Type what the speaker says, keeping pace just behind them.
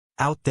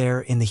Out there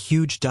in the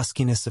huge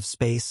duskiness of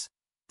space,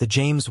 the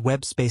James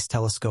Webb Space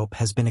Telescope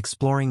has been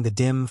exploring the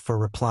dim for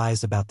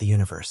replies about the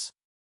universe.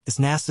 It's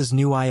NASA's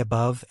new eye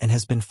above and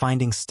has been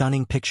finding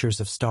stunning pictures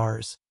of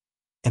stars,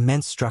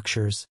 immense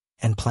structures,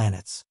 and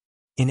planets.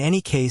 In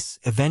any case,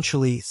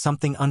 eventually,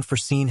 something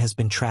unforeseen has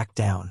been tracked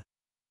down.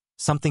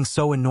 Something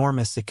so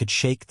enormous it could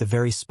shake the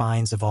very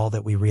spines of all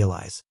that we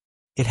realize.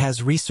 It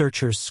has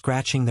researchers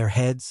scratching their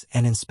heads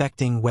and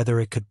inspecting whether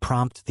it could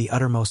prompt the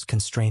uttermost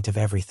constraint of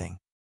everything.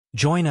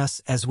 Join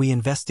us as we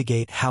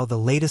investigate how the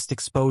latest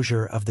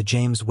exposure of the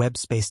James Webb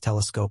Space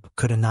Telescope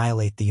could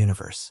annihilate the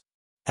universe.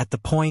 At the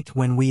point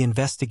when we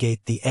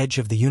investigate the edge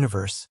of the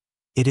universe,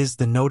 it is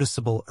the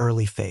noticeable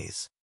early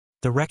phase.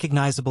 The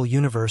recognizable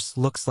universe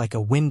looks like a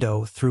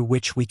window through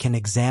which we can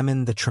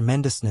examine the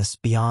tremendousness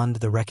beyond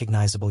the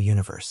recognizable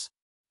universe.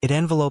 It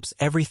envelopes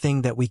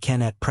everything that we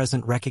can at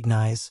present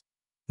recognize,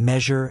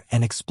 measure,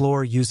 and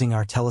explore using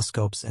our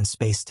telescopes and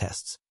space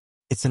tests.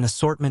 It's an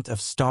assortment of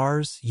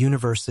stars,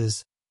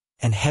 universes,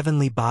 and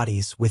heavenly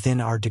bodies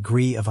within our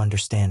degree of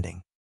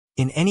understanding.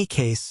 In any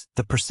case,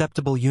 the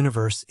perceptible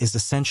universe is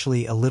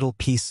essentially a little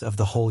piece of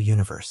the whole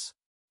universe.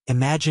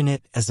 Imagine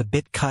it as a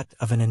bit cut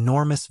of an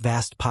enormous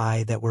vast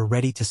pie that we're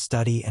ready to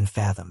study and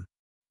fathom.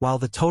 While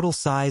the total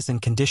size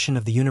and condition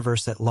of the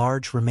universe at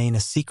large remain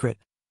a secret,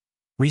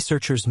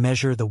 researchers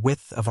measure the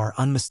width of our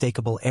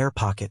unmistakable air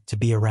pocket to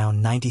be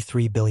around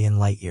 93 billion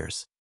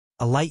light-years.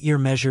 A light-year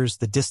measures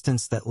the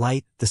distance that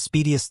light, the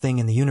speediest thing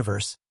in the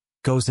universe,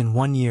 goes in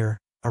 1 year,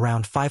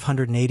 around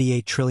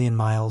 588 trillion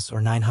miles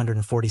or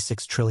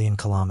 946 trillion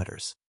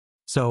kilometers.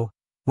 So,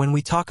 when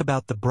we talk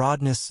about the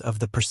broadness of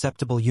the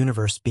perceptible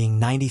universe being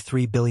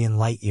 93 billion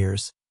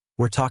light-years,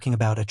 we're talking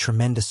about a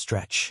tremendous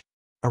stretch.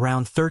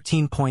 Around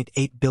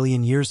 13.8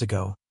 billion years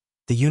ago,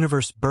 the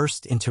universe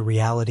burst into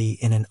reality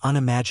in an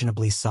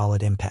unimaginably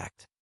solid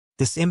impact.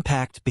 This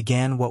impact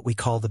began what we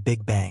call the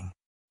Big Bang.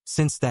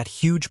 Since that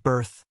huge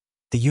birth,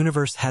 the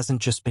universe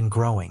hasn't just been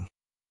growing.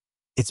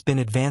 It's been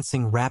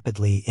advancing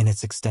rapidly in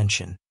its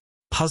extension.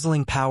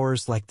 Puzzling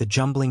powers like the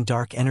jumbling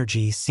dark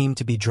energy seem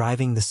to be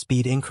driving the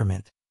speed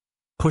increment,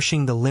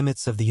 pushing the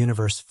limits of the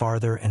universe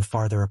farther and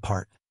farther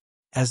apart.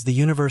 As the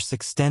universe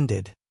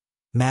extended,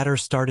 matter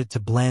started to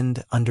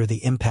blend under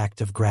the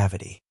impact of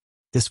gravity.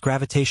 This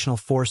gravitational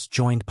force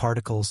joined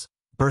particles,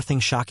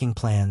 birthing shocking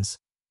plans,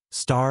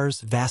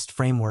 stars, vast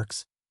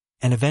frameworks,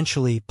 and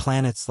eventually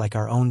planets like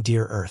our own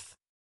dear Earth.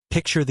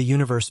 Picture the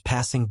universe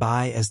passing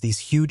by as these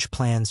huge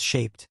plans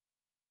shaped,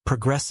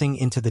 progressing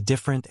into the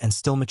different and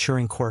still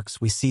maturing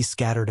quarks we see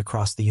scattered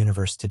across the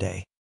universe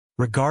today.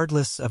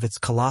 Regardless of its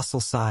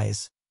colossal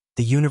size,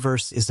 the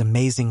universe is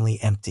amazingly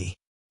empty.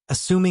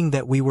 Assuming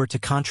that we were to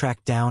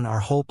contract down our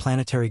whole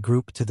planetary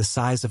group to the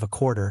size of a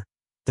quarter,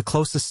 the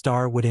closest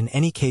star would in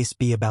any case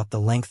be about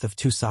the length of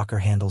 2 soccer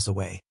handles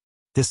away.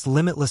 This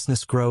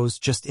limitlessness grows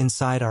just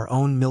inside our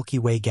own Milky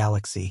Way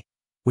galaxy,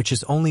 which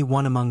is only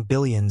one among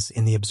billions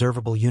in the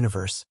observable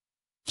universe,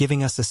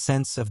 giving us a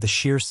sense of the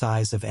sheer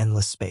size of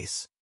endless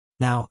space.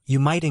 Now, you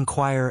might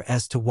inquire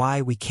as to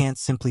why we can't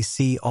simply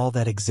see all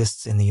that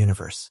exists in the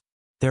universe.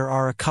 There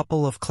are a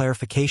couple of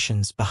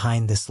clarifications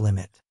behind this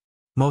limit.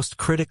 Most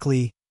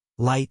critically,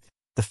 light,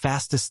 the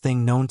fastest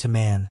thing known to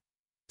man,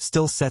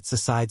 still sets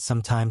aside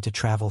some time to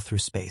travel through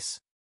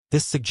space.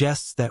 This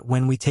suggests that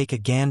when we take a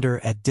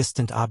gander at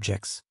distant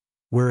objects,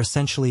 we're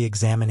essentially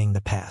examining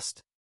the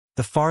past.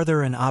 The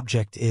farther an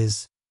object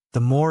is,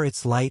 the more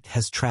its light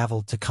has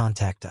traveled to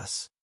contact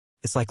us.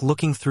 It's like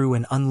looking through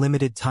an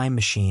unlimited time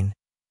machine,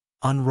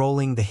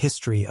 unrolling the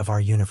history of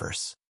our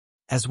universe.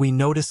 As we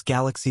notice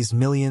galaxies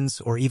millions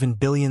or even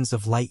billions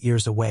of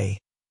light-years away,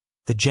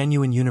 the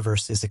genuine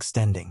universe is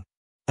extending.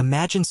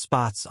 Imagine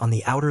spots on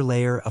the outer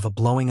layer of a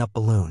blowing-up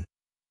balloon.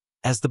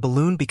 As the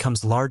balloon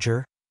becomes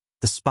larger,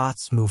 the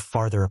spots move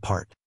farther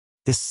apart.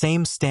 This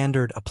same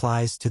standard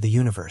applies to the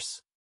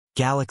universe.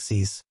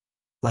 Galaxies,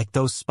 like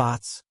those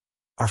spots,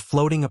 are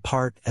floating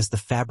apart as the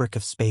fabric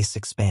of space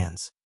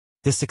expands.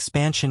 This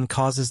expansion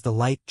causes the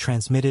light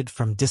transmitted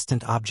from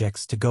distant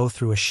objects to go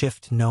through a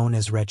shift known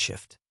as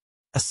redshift.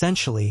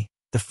 Essentially,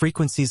 the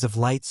frequencies of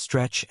light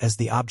stretch as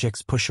the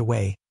objects push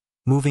away,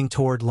 moving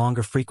toward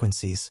longer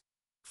frequencies,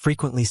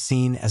 frequently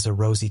seen as a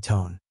rosy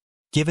tone.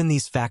 Given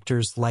these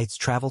factors, light's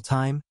travel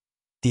time,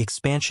 the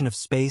expansion of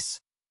space,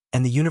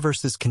 and the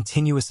universe's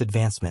continuous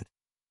advancement,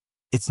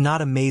 it's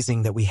not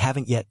amazing that we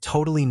haven't yet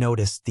totally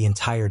noticed the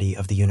entirety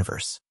of the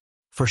universe.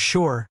 For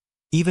sure,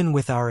 even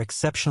with our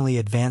exceptionally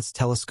advanced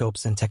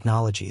telescopes and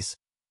technologies,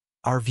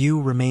 our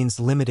view remains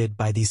limited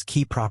by these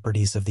key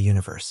properties of the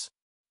universe.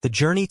 The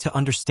journey to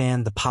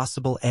understand the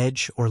possible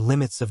edge or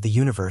limits of the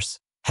universe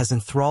has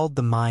enthralled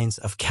the minds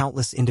of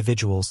countless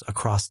individuals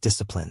across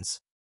disciplines.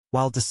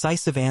 While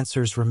decisive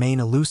answers remain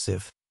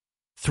elusive,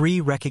 3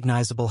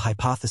 recognizable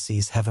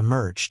hypotheses have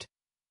emerged,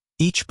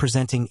 each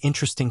presenting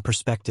interesting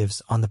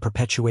perspectives on the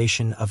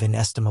perpetuation of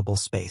inestimable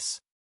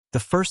space. The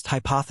first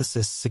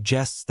hypothesis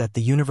suggests that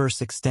the universe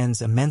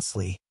extends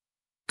immensely,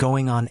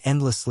 going on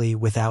endlessly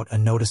without a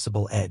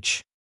noticeable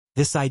edge.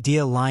 This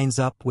idea lines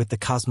up with the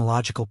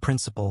cosmological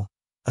principle,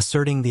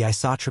 asserting the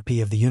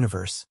isotropy of the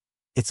universe,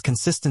 its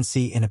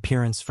consistency in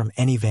appearance from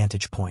any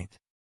vantage point.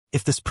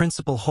 If this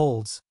principle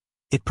holds,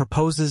 it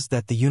proposes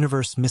that the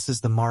universe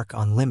misses the mark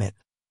on limit,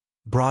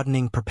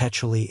 broadening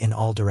perpetually in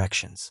all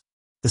directions.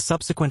 The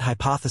subsequent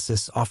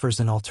hypothesis offers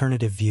an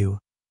alternative view,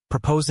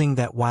 proposing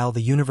that while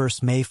the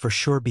universe may for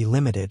sure be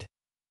limited,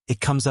 it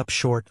comes up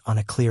short on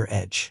a clear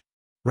edge.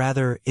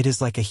 Rather, it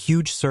is like a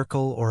huge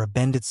circle or a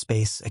bended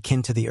space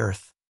akin to the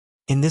Earth.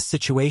 In this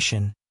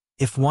situation,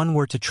 if one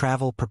were to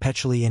travel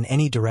perpetually in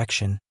any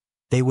direction,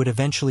 they would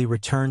eventually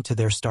return to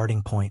their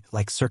starting point,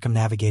 like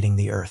circumnavigating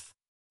the Earth.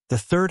 The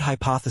third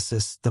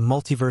hypothesis, the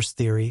multiverse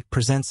theory,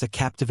 presents a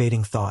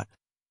captivating thought,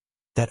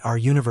 that our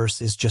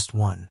universe is just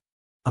one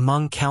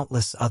among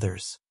countless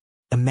others.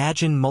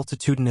 Imagine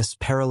multitudinous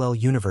parallel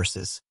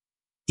universes,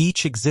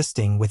 each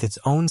existing with its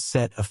own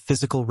set of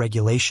physical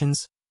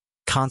regulations,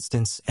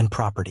 constants, and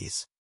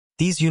properties.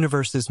 These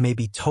universes may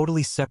be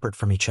totally separate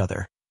from each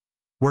other,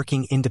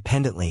 working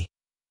independently,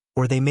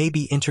 or they may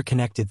be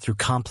interconnected through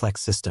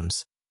complex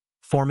systems,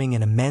 forming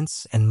an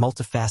immense and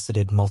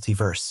multifaceted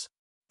multiverse.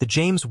 The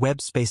James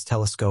Webb Space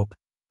Telescope,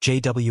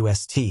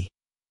 JWST,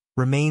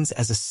 remains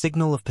as a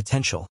signal of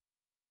potential,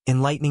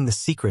 enlightening the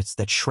secrets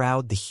that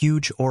shroud the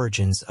huge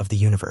origins of the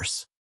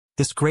universe.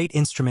 This great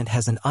instrument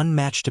has an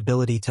unmatched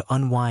ability to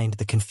unwind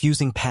the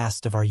confusing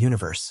past of our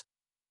universe,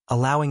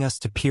 allowing us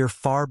to peer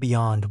far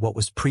beyond what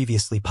was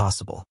previously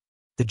possible.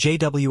 The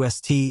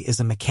JWST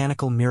is a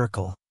mechanical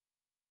miracle,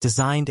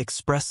 designed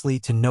expressly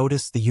to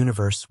notice the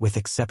universe with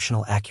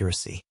exceptional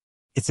accuracy.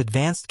 Its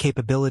advanced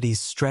capabilities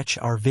stretch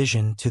our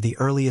vision to the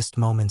earliest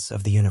moments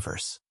of the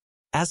universe.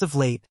 As of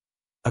late,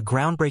 a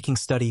groundbreaking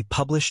study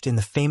published in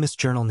the famous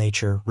journal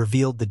Nature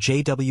revealed the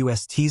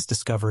JWST's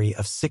discovery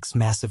of 6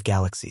 massive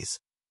galaxies,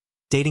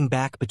 dating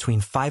back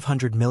between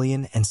 500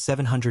 million and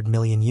 700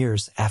 million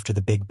years after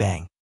the Big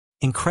Bang.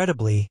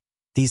 Incredibly,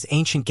 these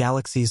ancient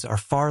galaxies are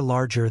far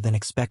larger than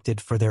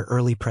expected for their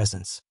early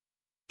presence,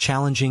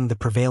 challenging the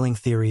prevailing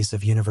theories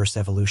of universe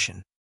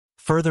evolution.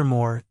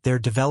 Furthermore, their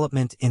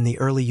development in the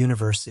early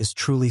universe is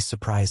truly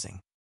surprising.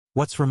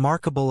 What's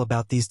remarkable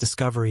about these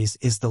discoveries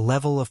is the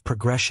level of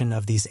progression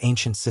of these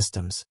ancient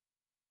systems,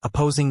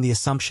 opposing the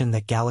assumption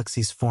that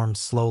galaxies formed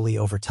slowly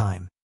over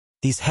time.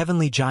 These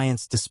heavenly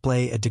giants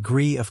display a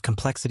degree of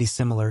complexity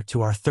similar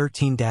to our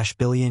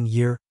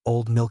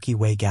 13-billion-year-old Milky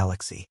Way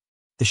galaxy.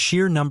 The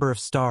sheer number of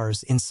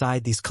stars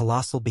inside these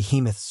colossal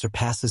behemoths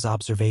surpasses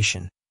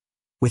observation,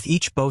 with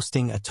each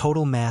boasting a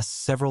total mass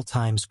several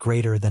times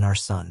greater than our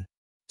Sun.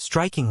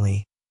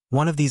 Strikingly,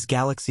 one of these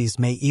galaxies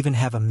may even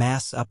have a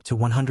mass up to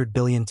 100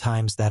 billion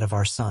times that of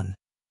our Sun,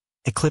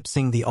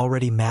 eclipsing the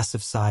already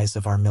massive size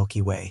of our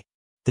Milky Way.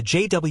 The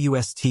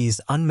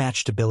JWST's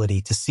unmatched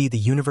ability to see the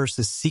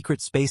universe's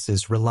secret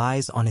spaces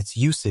relies on its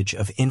usage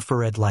of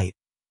infrared light,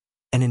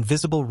 an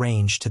invisible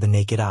range to the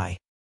naked eye.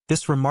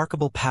 This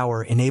remarkable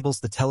power enables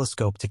the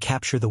telescope to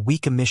capture the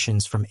weak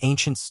emissions from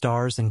ancient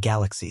stars and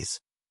galaxies,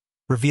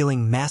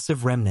 revealing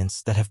massive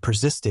remnants that have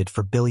persisted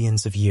for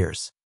billions of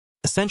years.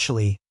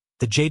 Essentially,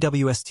 the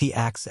JWST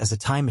acts as a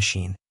time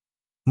machine,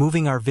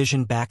 moving our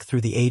vision back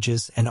through the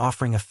ages and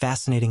offering a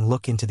fascinating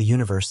look into the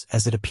universe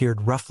as it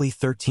appeared roughly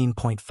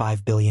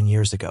 13.5 billion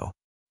years ago.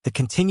 The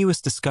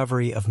continuous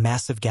discovery of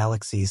massive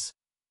galaxies,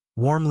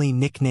 warmly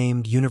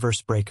nicknamed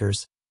universe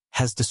breakers,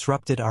 has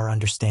disrupted our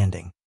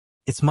understanding.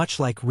 It's much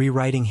like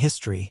rewriting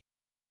history,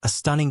 a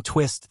stunning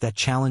twist that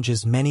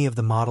challenges many of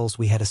the models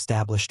we had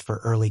established for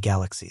early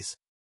galaxies.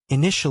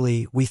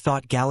 Initially, we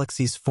thought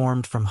galaxies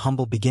formed from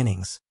humble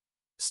beginnings,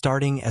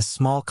 starting as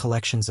small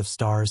collections of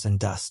stars and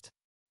dust.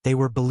 They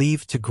were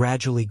believed to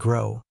gradually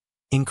grow,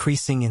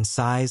 increasing in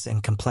size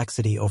and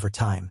complexity over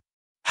time.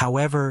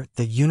 However,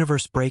 the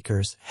universe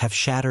breakers have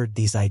shattered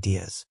these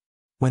ideas.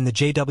 When the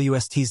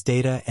JWST's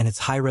data and its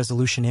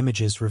high-resolution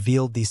images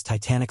revealed these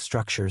titanic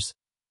structures,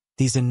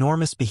 these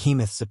enormous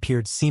behemoths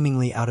appeared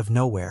seemingly out of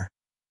nowhere,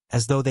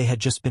 as though they had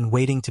just been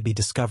waiting to be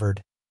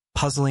discovered,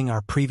 puzzling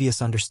our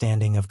previous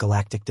understanding of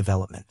galactic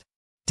development.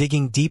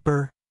 Digging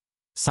deeper,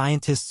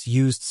 scientists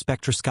used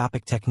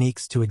spectroscopic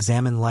techniques to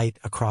examine light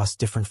across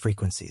different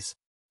frequencies.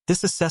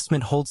 This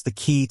assessment holds the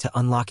key to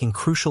unlocking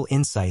crucial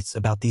insights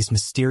about these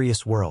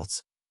mysterious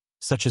worlds,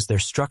 such as their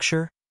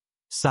structure,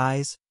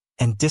 size,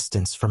 and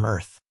distance from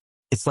Earth.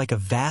 It's like a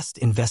vast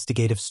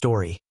investigative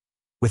story,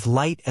 with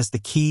light as the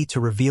key to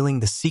revealing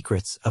the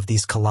secrets of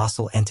these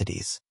colossal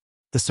entities.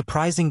 The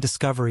surprising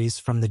discoveries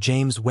from the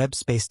James Webb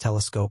Space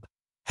Telescope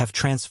have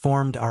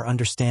transformed our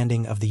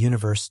understanding of the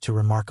universe to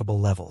remarkable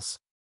levels.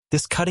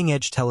 This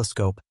cutting-edge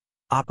telescope,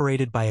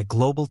 operated by a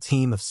global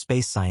team of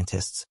space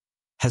scientists,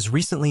 has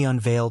recently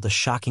unveiled a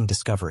shocking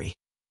discovery: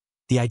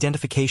 the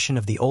identification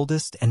of the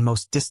oldest and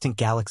most distant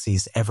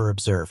galaxies ever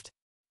observed.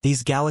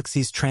 These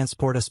galaxies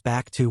transport us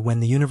back to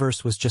when the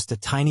universe was just a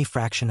tiny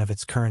fraction of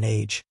its current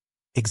age,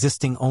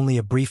 existing only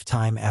a brief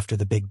time after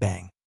the Big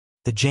Bang.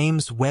 The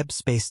James Webb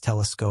Space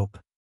Telescope,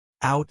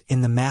 out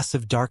in the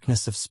massive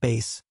darkness of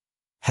space,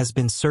 has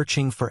been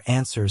searching for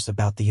answers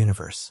about the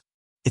universe.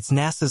 It's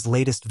NASA's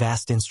latest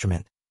vast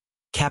instrument,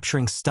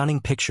 capturing stunning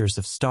pictures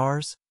of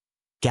stars,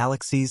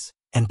 galaxies,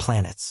 and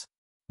planets.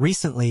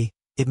 Recently,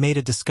 it made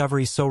a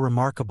discovery so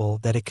remarkable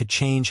that it could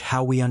change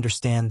how we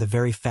understand the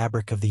very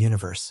fabric of the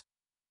universe,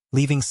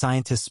 leaving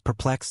scientists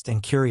perplexed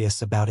and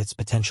curious about its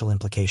potential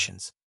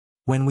implications.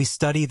 When we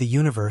study the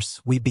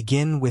universe, we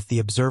begin with the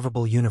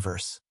observable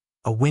universe,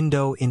 a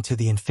window into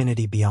the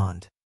infinity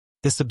beyond.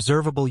 This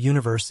observable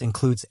universe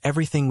includes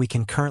everything we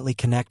can currently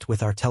connect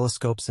with our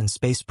telescopes and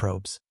space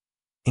probes,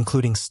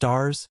 including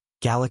stars,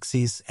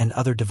 galaxies, and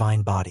other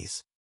divine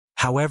bodies.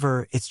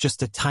 However, it's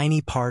just a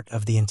tiny part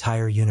of the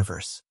entire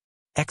universe.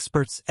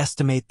 Experts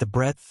estimate the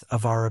breadth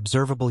of our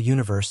observable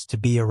universe to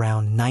be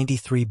around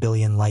 93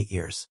 billion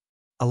light-years.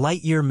 A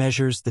light-year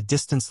measures the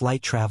distance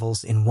light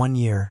travels in 1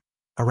 year,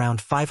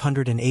 around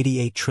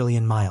 588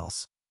 trillion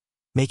miles,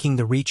 making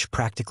the reach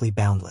practically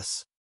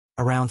boundless.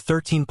 Around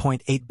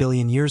 13.8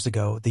 billion years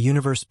ago, the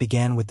universe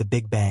began with the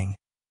Big Bang,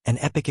 an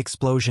epic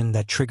explosion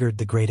that triggered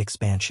the Great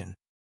Expansion.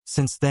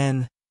 Since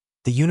then,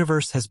 the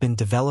universe has been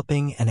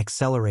developing and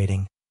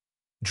accelerating,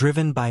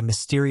 driven by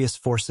mysterious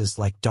forces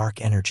like dark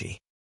energy.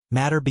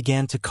 Matter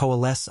began to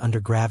coalesce under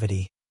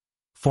gravity,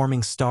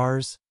 forming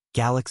stars,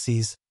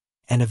 galaxies,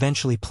 and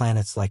eventually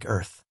planets like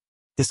Earth.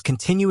 This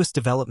continuous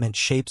development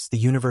shapes the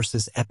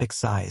universe's epic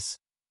size,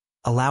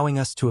 allowing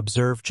us to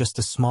observe just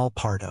a small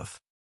part of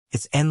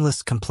its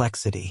endless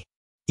complexity.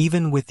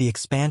 Even with the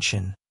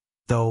expansion,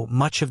 though,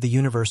 much of the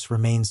universe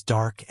remains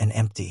dark and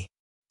empty.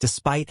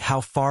 Despite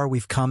how far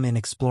we've come in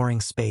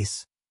exploring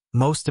space,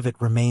 most of it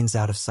remains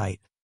out of sight.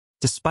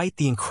 Despite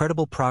the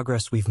incredible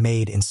progress we've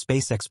made in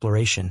space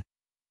exploration,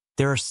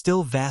 there are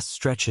still vast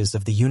stretches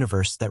of the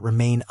universe that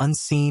remain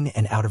unseen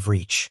and out of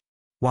reach.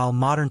 While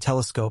modern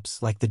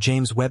telescopes like the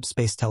James Webb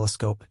Space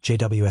Telescope,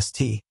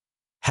 JWST,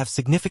 have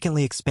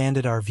significantly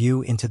expanded our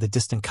view into the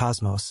distant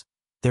cosmos,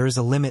 there is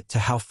a limit to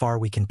how far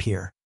we can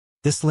peer.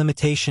 This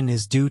limitation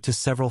is due to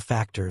several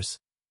factors,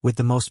 with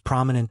the most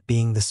prominent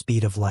being the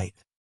speed of light.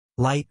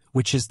 Light,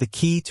 which is the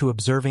key to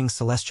observing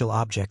celestial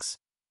objects,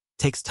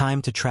 takes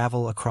time to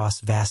travel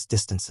across vast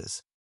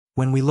distances.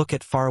 When we look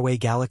at faraway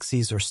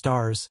galaxies or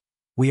stars,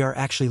 we are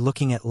actually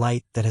looking at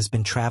light that has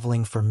been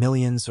traveling for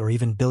millions or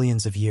even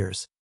billions of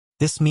years.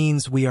 This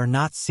means we are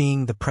not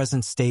seeing the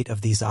present state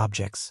of these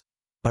objects,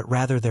 but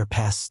rather their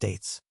past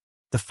states.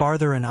 The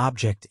farther an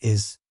object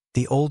is,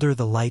 the older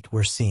the light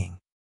we're seeing.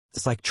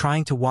 It's like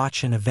trying to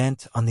watch an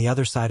event on the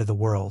other side of the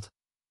world,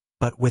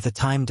 but with a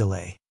time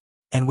delay.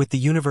 And with the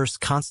universe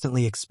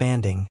constantly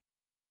expanding,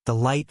 the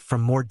light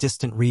from more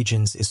distant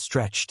regions is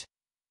stretched,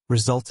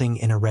 resulting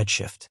in a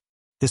redshift.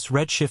 This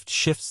redshift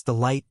shifts the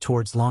light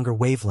towards longer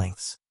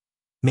wavelengths,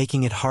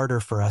 making it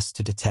harder for us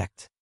to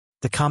detect.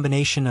 The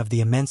combination of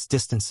the immense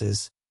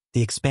distances,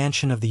 the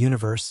expansion of the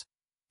universe,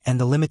 and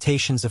the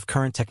limitations of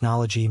current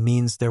technology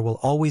means there will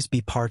always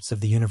be parts of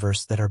the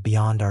universe that are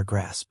beyond our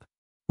grasp.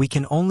 We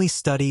can only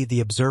study the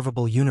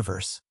observable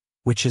universe,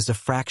 which is a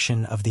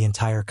fraction of the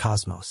entire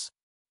cosmos.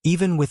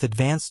 Even with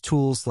advanced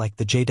tools like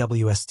the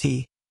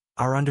JWST,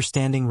 our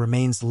understanding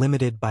remains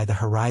limited by the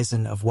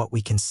horizon of what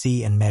we can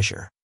see and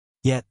measure.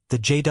 Yet, the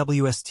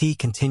JWST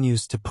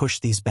continues to push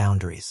these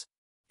boundaries.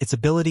 Its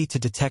ability to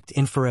detect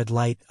infrared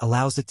light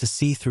allows it to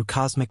see through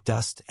cosmic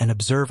dust and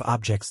observe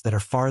objects that are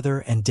farther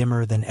and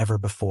dimmer than ever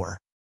before.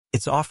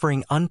 It's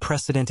offering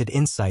unprecedented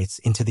insights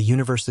into the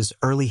universe's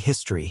early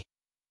history,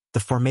 the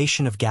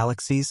formation of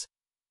galaxies,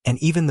 and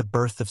even the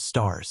birth of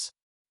stars.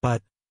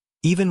 But,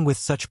 even with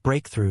such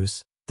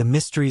breakthroughs, the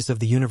mysteries of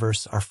the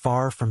universe are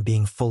far from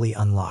being fully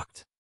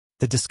unlocked.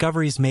 The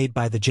discoveries made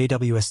by the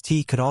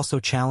JWST could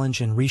also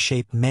challenge and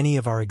reshape many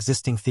of our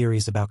existing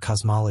theories about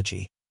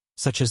cosmology,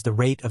 such as the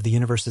rate of the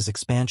universe's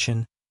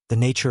expansion, the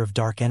nature of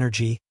dark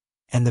energy,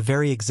 and the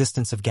very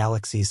existence of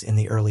galaxies in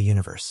the early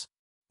universe.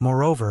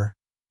 Moreover,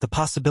 the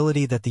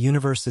possibility that the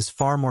universe is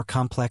far more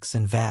complex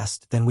and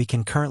vast than we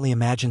can currently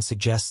imagine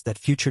suggests that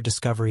future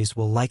discoveries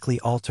will likely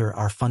alter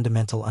our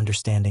fundamental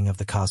understanding of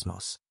the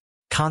cosmos.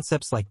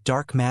 Concepts like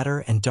dark matter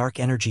and dark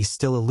energy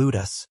still elude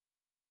us,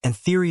 and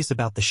theories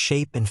about the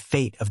shape and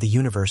fate of the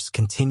universe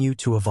continue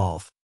to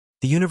evolve.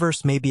 The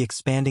universe may be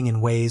expanding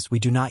in ways we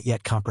do not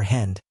yet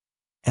comprehend,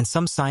 and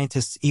some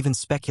scientists even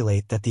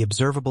speculate that the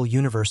observable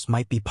universe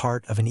might be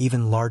part of an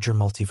even larger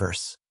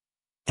multiverse,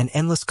 an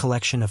endless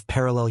collection of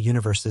parallel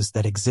universes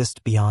that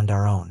exist beyond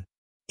our own.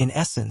 In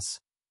essence,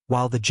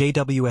 while the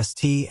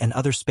JWST and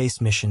other space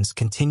missions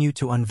continue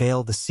to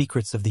unveil the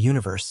secrets of the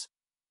universe,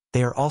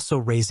 they are also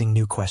raising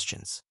new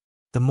questions.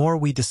 The more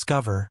we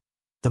discover,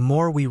 the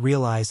more we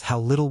realize how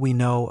little we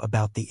know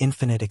about the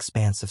infinite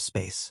expanse of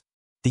space.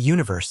 The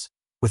universe,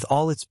 with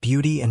all its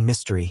beauty and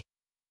mystery,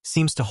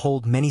 seems to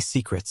hold many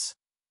secrets,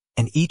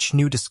 and each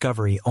new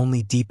discovery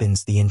only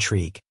deepens the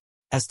intrigue.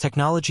 As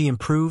technology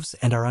improves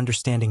and our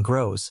understanding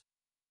grows,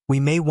 we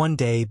may one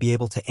day be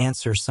able to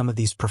answer some of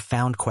these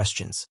profound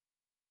questions,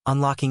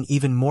 unlocking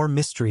even more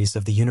mysteries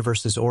of the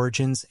universe's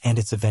origins and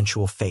its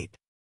eventual fate.